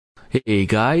Hey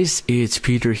guys, it's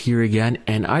Peter here again,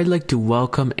 and I'd like to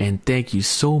welcome and thank you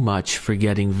so much for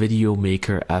getting Video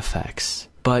Maker FX.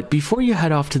 But before you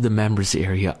head off to the members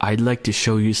area, I'd like to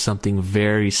show you something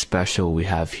very special we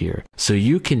have here, so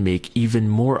you can make even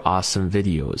more awesome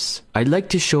videos. I'd like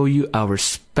to show you our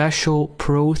special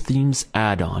Pro Themes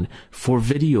add-on for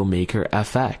Video Maker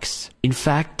FX. In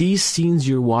fact, these scenes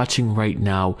you're watching right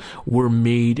now were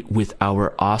made with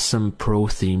our awesome Pro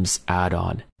Themes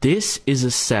add-on. This is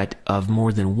a set of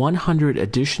more than 100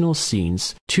 additional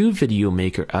scenes to Video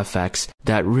Maker FX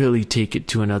that really take it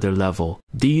to another level.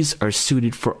 These are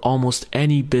suited for almost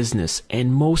any business,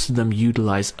 and most of them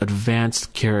utilize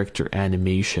advanced character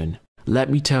animation.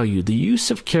 Let me tell you, the use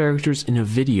of characters in a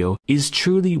video is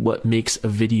truly what makes a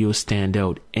video stand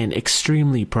out and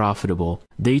extremely profitable.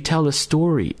 They tell a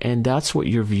story, and that's what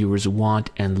your viewers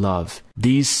want and love.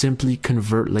 These simply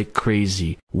convert like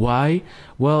crazy. Why?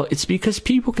 Well, it's because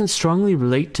people can strongly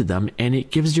relate to them, and it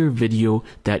gives your video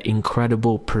that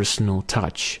incredible personal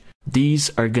touch. These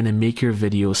are gonna make your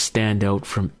video stand out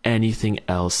from anything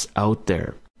else out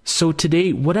there. So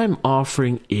today, what I'm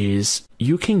offering is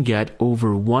you can get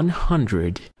over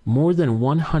more than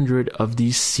 100 of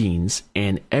these scenes,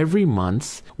 and every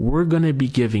month we're going to be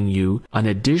giving you an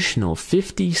additional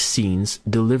 50 scenes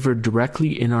delivered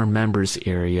directly in our members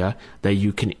area that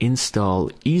you can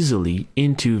install easily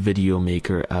into Video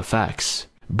Maker FX.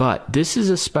 But this is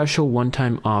a special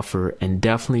one-time offer and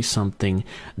definitely something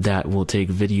that will take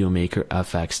Video Maker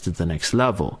FX to the next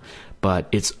level. But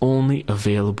it's only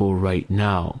available right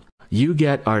now. You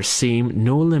get our same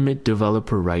no-limit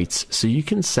developer rights, so you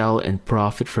can sell and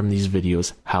profit from these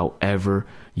videos however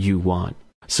you want.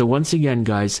 So once again,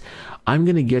 guys, I'm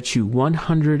going to get you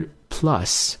 100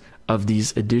 plus of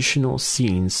these additional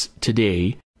scenes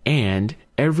today, and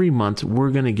every month we're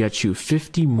going to get you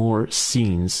 50 more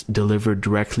scenes delivered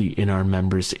directly in our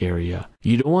members area.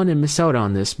 You don't want to miss out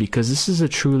on this because this is a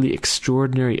truly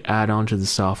extraordinary add-on to the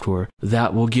software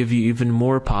that will give you even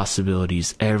more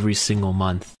possibilities every single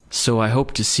month. So I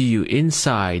hope to see you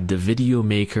inside the Video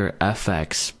Maker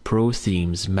FX Pro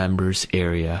Themes members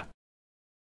area.